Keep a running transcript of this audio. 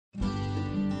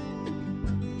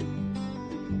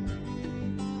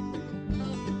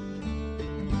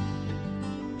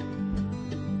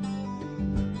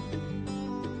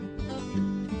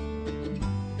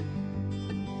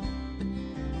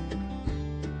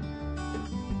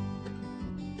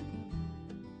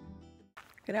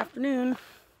Good afternoon.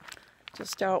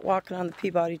 Just out walking on the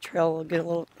Peabody Trail.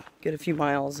 I'll get a few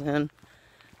miles in.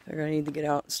 I'm gonna need to get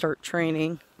out and start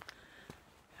training.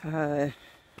 So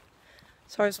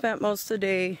I spent most of the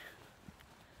day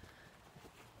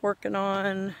working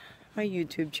on my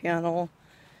YouTube channel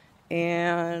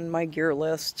and my gear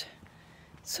list.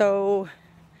 So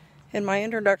in my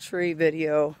introductory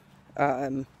video,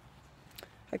 I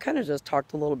kind of just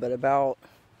talked a little bit about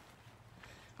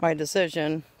my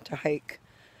decision to hike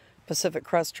Pacific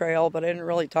Crest Trail, but I didn't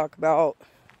really talk about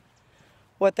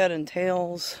what that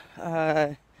entails.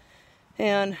 And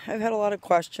I've had a lot of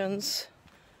questions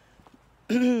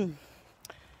and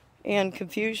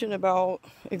confusion about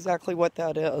exactly what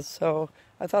that is. So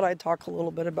I thought I'd talk a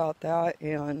little bit about that.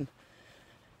 And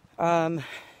so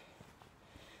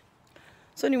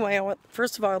anyway,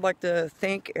 first of all, I'd like to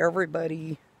thank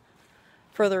everybody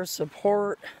for their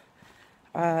support.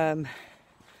 I'm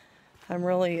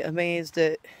really amazed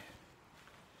at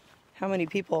how many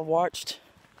people have watched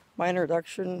my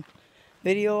introduction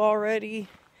video already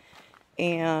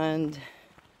and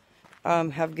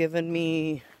have given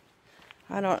me,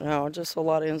 I don't know, just a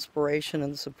lot of inspiration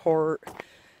and support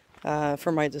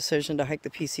for my decision to hike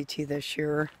the PCT this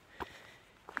year.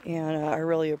 And I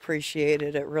really appreciate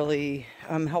it. It really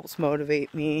helps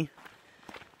motivate me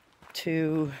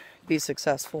to be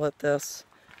successful at this.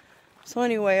 So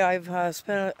anyway, I've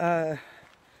spent a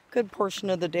good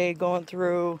portion of the day going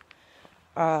through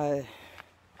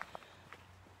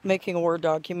making a Word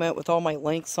document with all my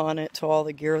links on it to all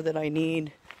the gear that I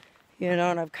need. You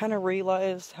know, and I've kind of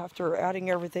realized after adding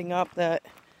everything up that,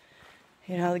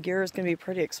 you know, the gear is going to be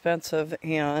pretty expensive,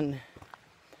 and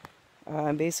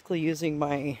I'm basically using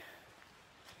my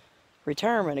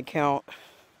retirement account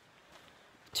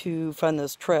to fund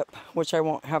this trip, which I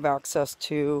won't have access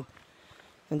to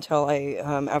until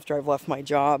after I've left my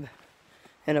job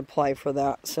and apply for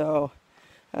that. So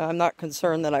I'm not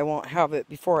concerned that I won't have it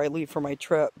before I leave for my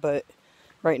trip, but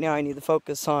right now I need to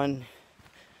focus on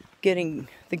getting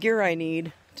the gear I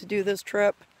need to do this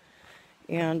trip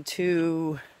and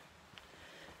to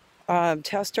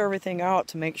test everything out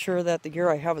to make sure that the gear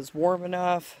I have is warm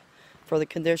enough for the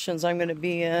conditions I'm going to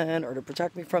be in, or to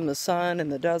protect me from the sun and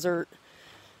the desert,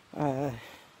 and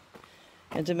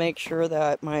to make sure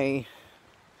that my,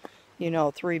 you know,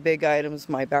 3 big items,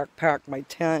 my backpack, my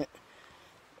tent,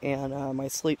 and my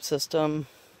sleep system,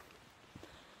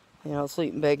 you know,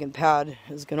 sleeping bag and pad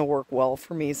is going to work well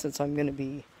for me, since I'm going to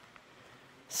be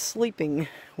sleeping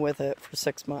with it for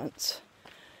 6 months.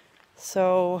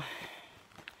 So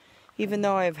even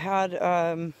though I've had,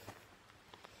 I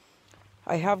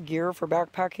have gear for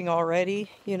backpacking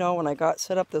already, you know, when I got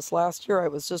set up this last year, I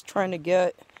was just trying to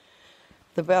get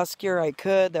the best gear I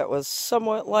could that was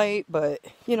somewhat light, but,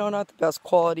 you know, not the best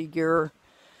quality gear.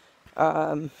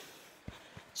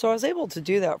 So I was able to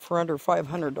do that for under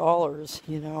 $500,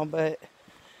 you know, but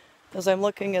as I'm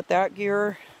looking at that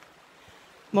gear,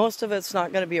 most of it's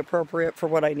not going to be appropriate for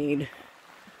what I need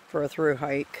for a through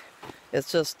hike. It's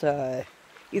just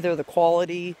either the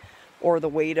quality or the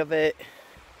weight of it,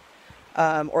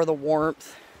 or the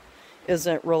warmth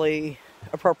isn't really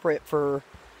appropriate for,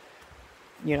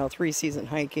 you know, 3-season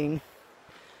hiking.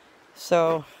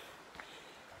 So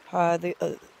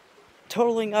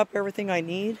totaling up everything I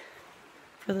need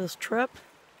for this trip,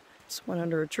 just went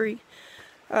under a tree,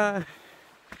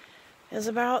 is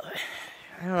about,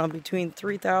 I don't know, between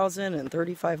 $3,000 and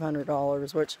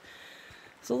 $3,500, which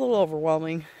is a little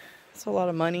overwhelming. It's a lot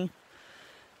of money.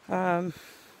 So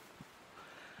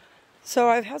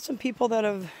I've had some people that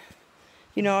have,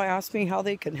 you know, asked me how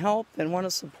they can help and want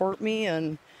to support me,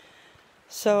 and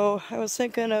so I was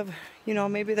thinking of, you know,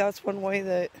 maybe that's one way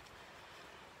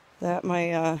that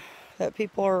my that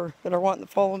people that are wanting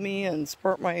to follow me and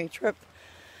support my trip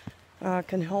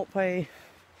can help by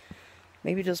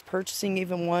maybe just purchasing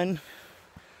even one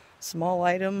small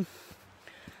item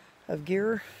of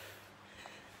gear.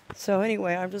 So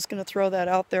anyway, I'm just going to throw that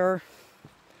out there.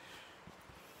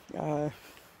 You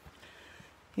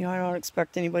know, I don't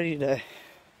expect anybody to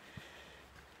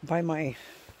buy my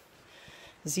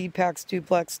Z-Packs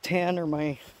Duplex 10 or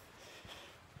my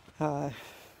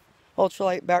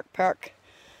ultralight backpack.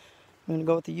 I'm going to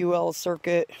go with the UL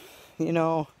circuit, you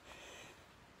know,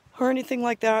 or anything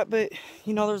like that. But,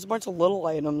 you know, there's a bunch of little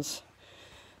items,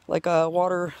 like a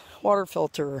water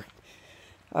filter,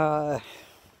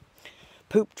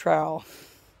 poop trowel,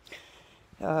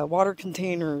 water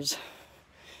containers,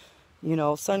 you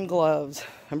know, sun gloves,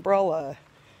 umbrella,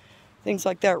 things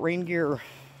like that, rain gear.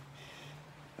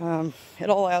 It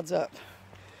all adds up.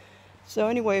 So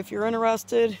anyway, if you're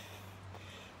interested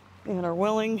and are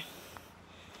willing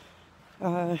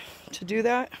to do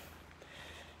that,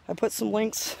 I put some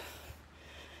links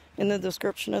in the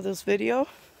description of this video.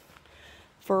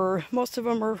 For most of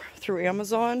them are through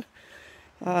Amazon.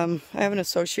 I have an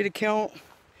associate account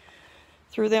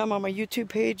through them on my YouTube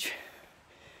page,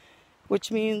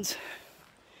 which means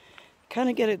kind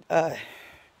of get it,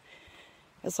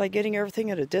 it's like getting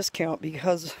everything at a discount,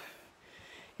 because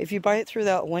if you buy it through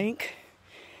that link,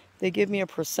 they give me a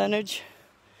percentage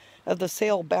of the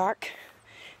sale back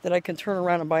that I can turn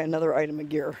around and buy another item of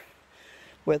gear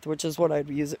with, which is what I'd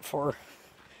use it for.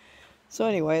 So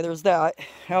anyway, there's that.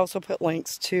 I also put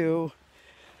links to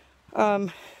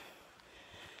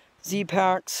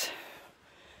Z-Packs,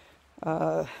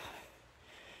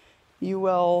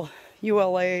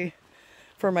 ULA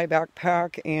for my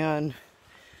backpack, and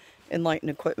Enlighten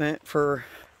equipment for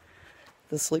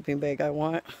the sleeping bag I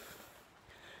want.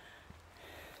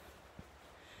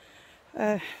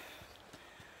 And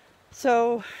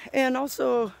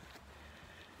also,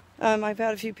 I've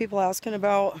had a few people asking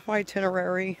about my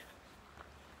itinerary.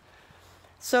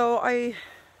 So I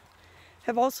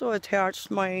have also attached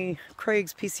my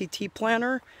Craig's PCT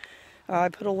planner. I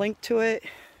put a link to it,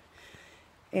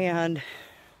 and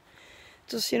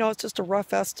just, it's just a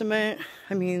rough estimate.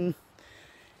 I mean,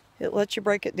 it lets you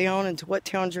break it down into what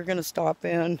towns you're going to stop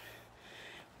in,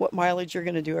 what mileage you're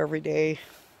going to do every day,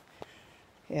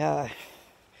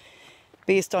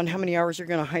 based on how many hours you're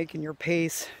going to hike and your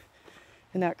pace,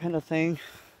 and that kind of thing.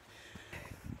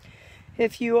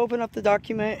 If you open up the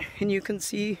document, and you can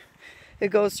see it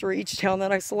goes through each town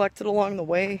that I selected along the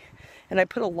way, and I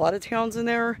put a lot of towns in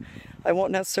there. I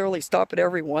won't necessarily stop at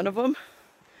every one of them.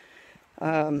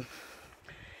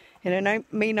 And I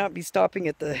may not be stopping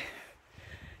at the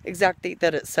exact date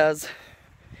that it says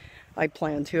I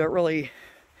plan to. It really,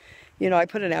 I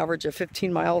put an average of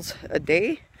 15 miles a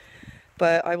day,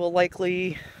 but I will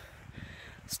likely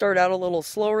start out a little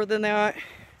slower than that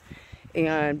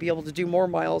and be able to do more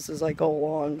miles as I go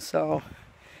along. So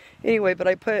anyway, but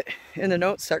I put in the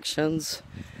notes sections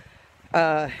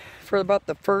for about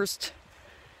the first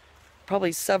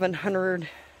probably 700,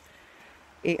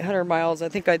 800 miles. I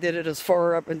think I did it as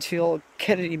far up until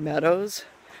Kennedy Meadows,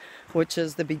 which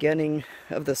is the beginning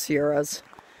of the Sierras.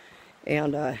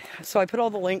 And so I put all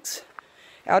the links,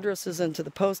 addresses into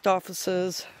the post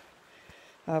offices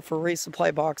for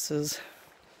resupply boxes.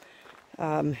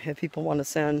 If people want to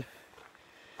send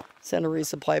a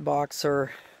resupply box,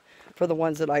 or for the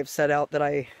ones that I've set out that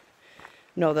I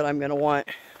know that I'm going to want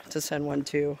to send one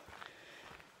to.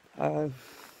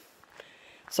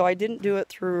 So I didn't do it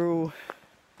through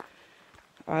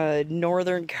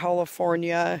Northern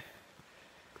California.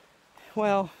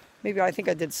 Well, maybe I think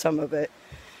I did some of it,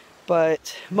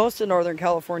 but most of Northern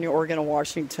California, Oregon, and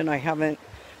Washington, I haven't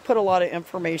put a lot of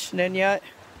information in yet.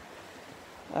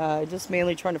 Just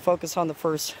mainly trying to focus on the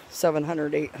first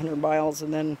 700, 800 miles,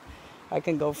 and then I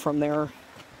can go from there.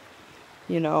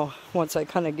 Once I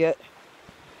kind of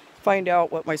find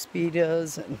out what my speed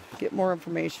is and get more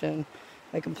information,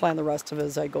 I can plan the rest of it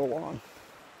as I go along.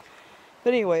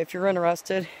 But anyway, if you're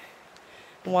interested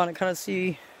and want to kind of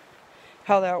see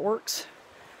how that works,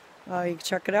 you can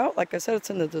check it out. Like I said, it's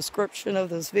in the description of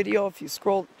this video. If you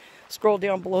scroll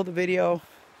down below the video,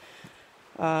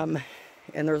 and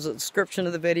there's a description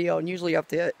of the video, and usually you have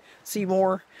to see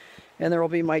more, and there will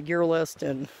be my gear list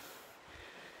and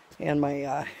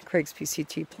my Craig's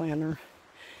PCT planner.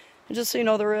 And just so you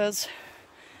know, there is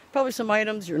probably some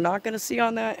items you're not going to see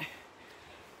on that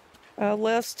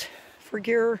list for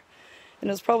gear, and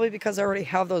it's probably because I already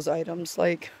have those items.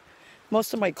 Like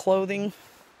most of my clothing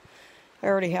I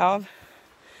already have,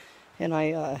 and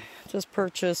I just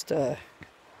purchased a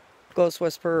Ghost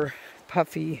Whisper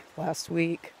Puffy last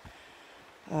week.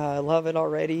 I love it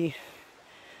already.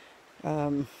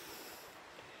 And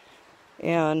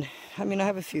I mean, I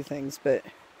have a few things, but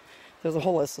there's a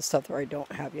whole list of stuff that I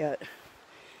don't have yet.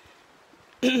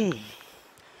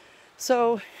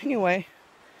 So anyway,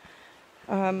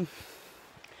 a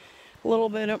little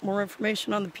bit more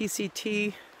information on the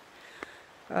PCT.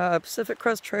 Pacific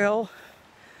Crest Trail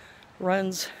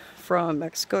runs from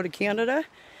Mexico to Canada,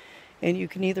 and you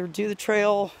can either do the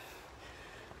trail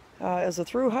as a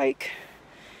through hike,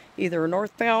 either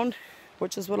northbound,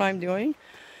 which is what I'm doing,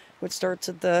 which starts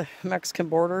at the Mexican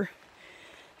border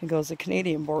and goes to the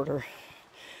Canadian border,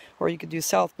 or you could do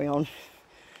southbound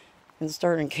and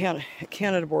start in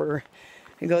Canada border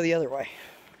and go the other way.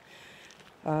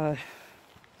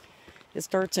 It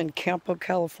starts in Campo,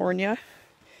 California,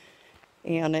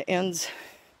 and it ends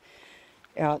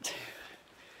at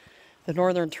the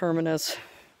northern terminus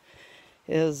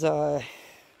is real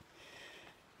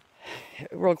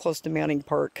close to Manning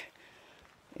Park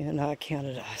in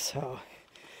Canada. So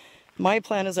My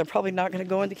plan is I'm probably not going to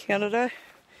go into Canada.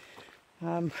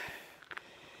 I'm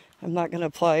not going to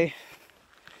apply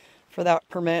for that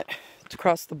permit to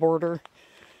cross the border.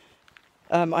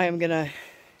 I am going to,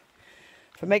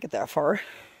 if I make it that far,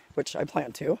 which I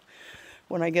plan to,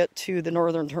 when I get to the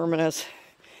northern terminus,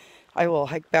 I will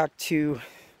hike back to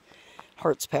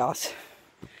Harts Pass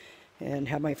and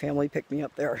have my family pick me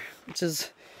up there, which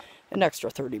is an extra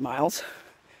 30 miles.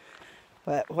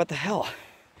 But what the hell?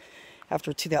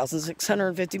 After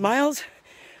 2,650 miles,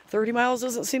 30 miles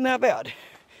doesn't seem that bad.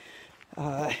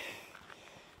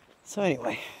 So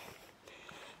anyway,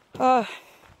 whew,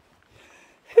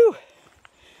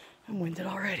 I'm winded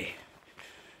already.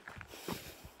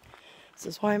 This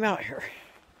is why I'm out here.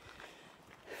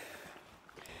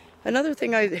 Another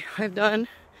thing I've done,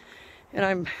 and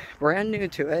I'm brand new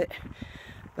to it,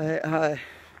 but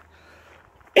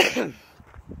I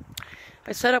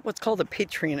set up what's called a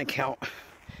Patreon account.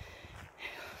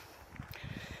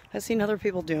 I've seen other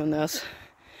people doing this,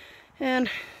 and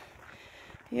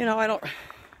you know, I don't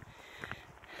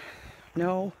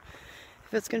know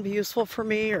if it's going to be useful for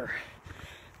me or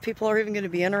if people are even going to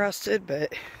be interested,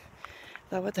 but I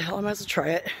thought, what the hell, I might as well try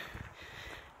it.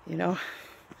 You know,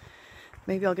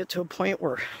 maybe I'll get to a point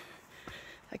where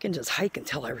I can just hike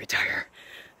until I retire.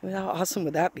 I mean, how awesome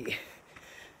would that be?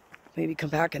 Maybe come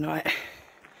back and not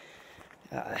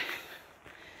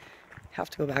have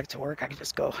to go back to work. I could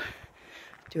just go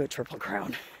do a triple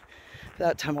crown. By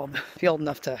that time I'll be old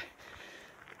enough to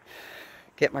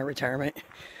get my retirement,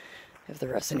 if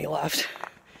there is any left.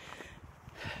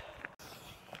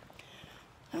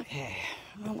 Okay,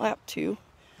 I'm on lap 2.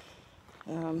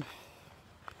 I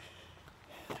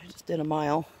just did a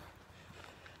mile.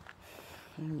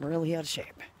 I'm really out of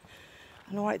shape.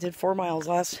 I know I did 4 miles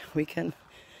last weekend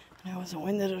and I wasn't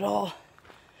winded at all.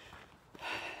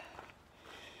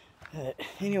 But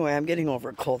anyway, I'm getting over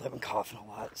a cold. I've been coughing a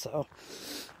lot, so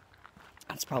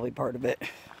that's probably part of it.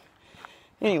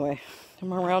 Anyway,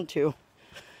 I'm on round 2.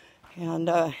 And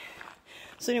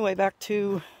so anyway, back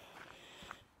to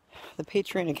the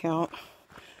Patreon account.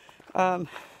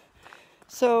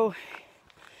 So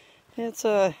it's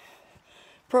a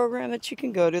program that you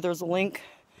can go to. There's a link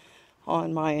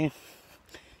on my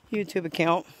YouTube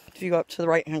account. If you go up to the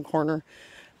right hand corner,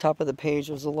 top of the page,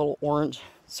 there's a little orange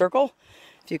circle.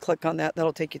 If you click on that,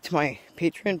 that'll take you to my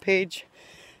Patreon page.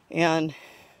 And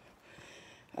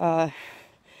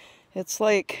it's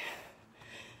like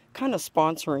kind of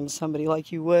sponsoring somebody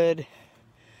like you would,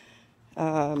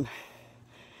 I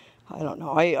don't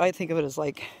know, I think of it as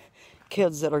like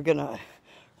kids that are gonna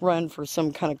run for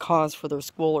some kind of cause for their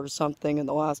school or something, and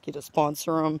they'll ask you to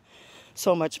sponsor them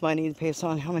so much money based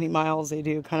on how many miles they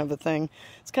do, kind of a thing.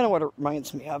 It's kind of what it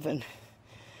reminds me of. And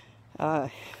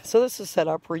so this is set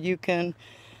up where you can,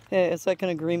 it's like an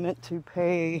agreement to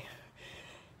pay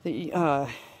the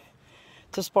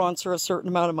to sponsor a certain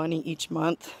amount of money each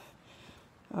month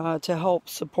to help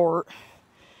support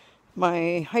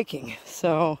my hiking.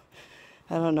 So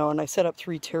I don't know, and I set up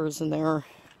 3 tiers in there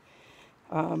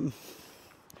to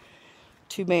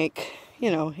make,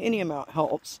 you know, any amount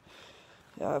helps.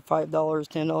 $5,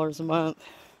 $10 a month,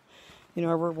 you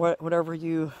know, whatever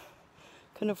you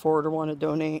can afford or want to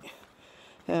donate.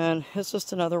 And it's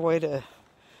just another way to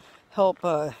help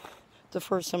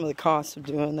defer some of the costs of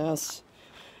doing this.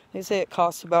 They say it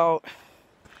costs about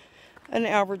an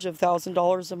average of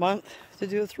 $1,000 a month to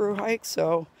do a through hike.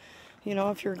 So, you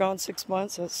know, if you're gone 6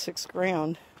 months, that's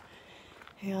 $6,000.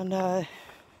 And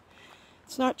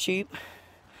it's not cheap.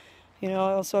 You know,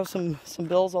 I also have some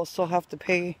bills I'll still have to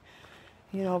pay,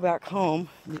 you know, back home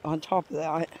on top of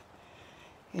that.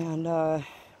 And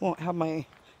won't have my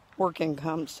work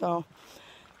income, so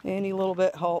any little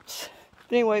bit helps.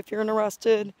 But anyway, if you're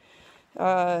interested,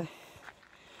 please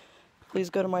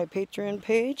go to my Patreon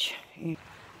page.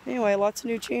 Anyway, lots of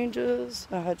new changes.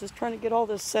 Just trying to get all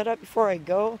this set up before I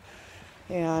go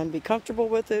and be comfortable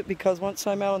with it, because once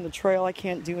I'm out on the trail, I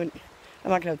can't do it. I'm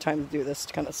not gonna have time to do this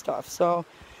kind of stuff. So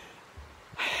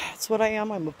that's what I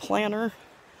am. I'm a planner.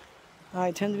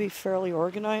 I tend to be fairly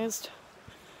organized.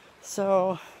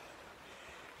 So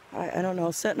I don't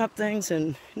know, setting up things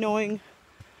and knowing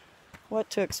what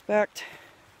to expect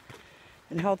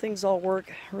and how things all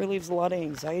work relieves a lot of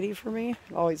anxiety for me.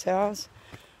 It always has.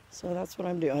 So that's what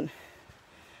I'm doing.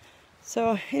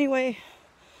 So anyway,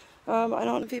 I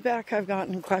don't know, feedback I've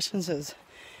gotten, questions, is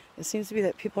it seems to be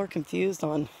that people are confused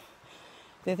on,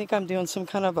 they think I'm doing some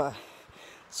kind of a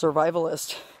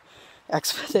survivalist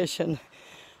expedition.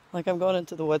 Like I'm going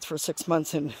into the woods for 6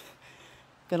 months and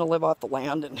gonna live off the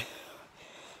land and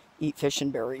eat fish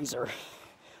and berries or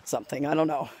something. I don't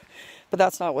know. But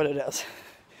that's not what it is.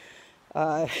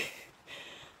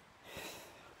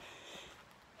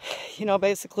 you know,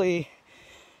 basically,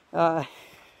 you're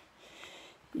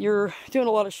doing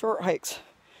a lot of short hikes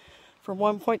from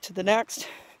one point to the next.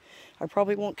 I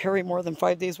probably won't carry more than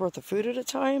 5 days worth of food at a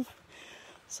time.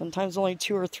 Sometimes only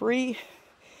 2 or 3.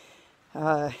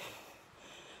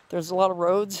 There's a lot of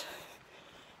roads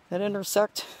that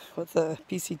intersect with the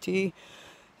PCT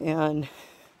and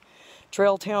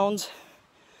trail towns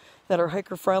that are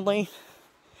hiker friendly.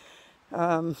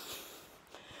 So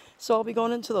I'll be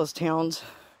going into those towns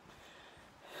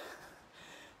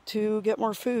to get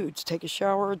more food, to take a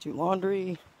shower, do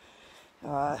laundry,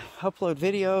 upload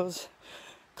videos,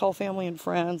 call family and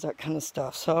friends, that kind of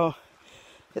stuff. So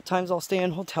at times I'll stay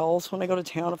in hotels when I go to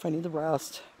town if I need to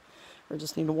rest or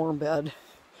just need a warm bed.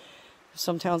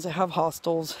 Some towns that have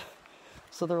hostels,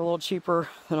 so they're a little cheaper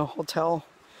than a hotel.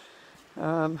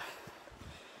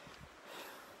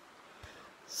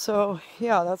 So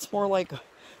yeah, that's more like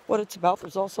what it's about.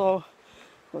 There's also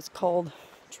what's called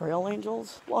trail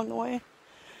angels along the way,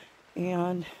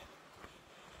 and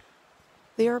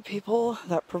they are people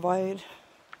that provide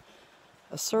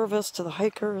a service to the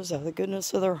hikers out of the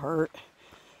goodness of their heart.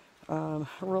 A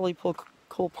really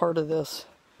cool part of this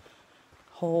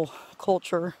whole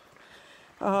culture.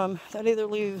 That either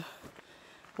leave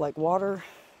like water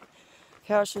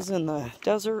caches in the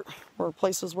desert or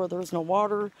places where there's no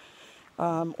water,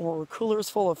 or coolers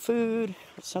full of food.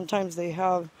 Sometimes they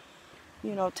have,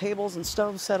 you know, tables and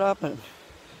stoves set up and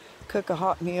cook a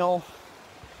hot meal,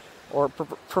 or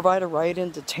provide a ride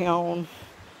into town.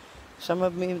 Some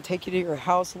of them even take you to your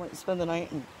house and let you spend the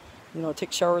night and, you know,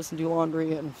 take showers and do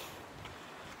laundry. And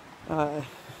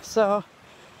so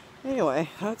anyway,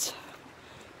 that's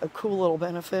a cool little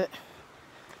benefit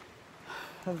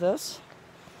of this.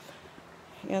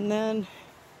 And then,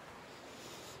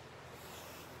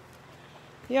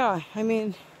 yeah, I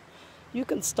mean, you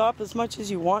can stop as much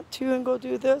as you want to and go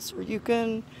do this, or you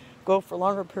can go for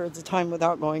longer periods of time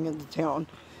without going into town.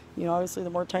 You know, obviously the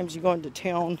more times you go into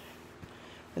town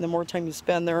and the more time you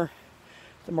spend there,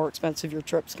 the more expensive your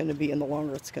trip's going to be and the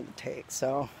longer it's going to take.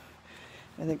 So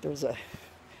I think there's a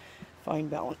fine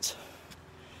balance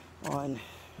on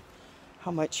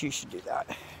how much you should do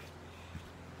that.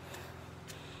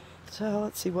 So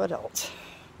let's see what else.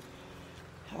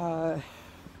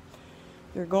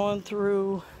 You're going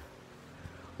through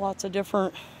lots of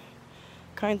different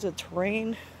kinds of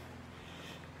terrain.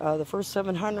 The first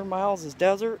 700 miles is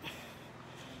desert.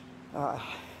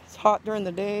 It's hot during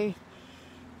the day,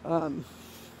 but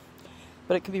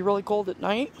it can be really cold at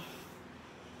night.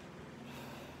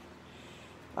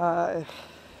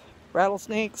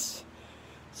 Rattlesnakes,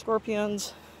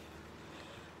 scorpions,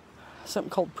 something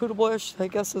called poodle bush, I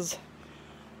guess is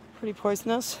pretty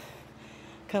poisonous,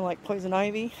 kind of like poison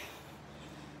ivy.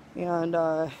 And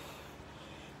I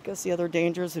guess the other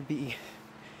dangers would be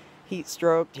heat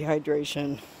stroke,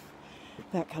 dehydration,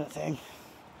 that kind of thing.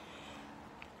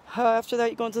 After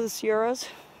that, you go into the Sierras.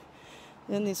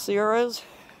 In the Sierras,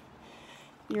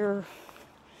 you're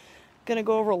going to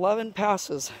go over 11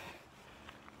 passes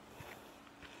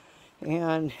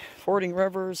and fording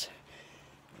rivers,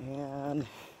 and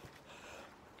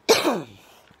you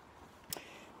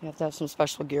have to have some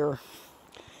special gear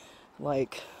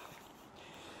like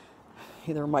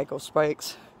either micro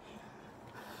spikes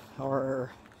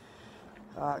or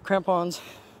crampons.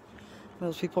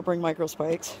 Most people bring micro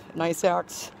spikes, an ice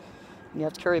axe, and you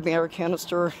have to carry a beer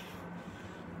canister.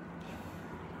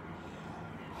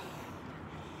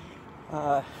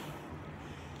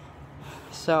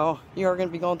 So you are going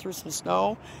to be going through some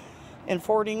snow and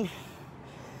fording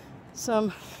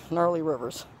some gnarly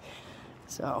rivers.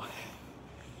 So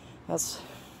that's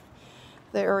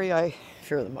the area I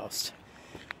fear the most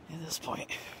at this point.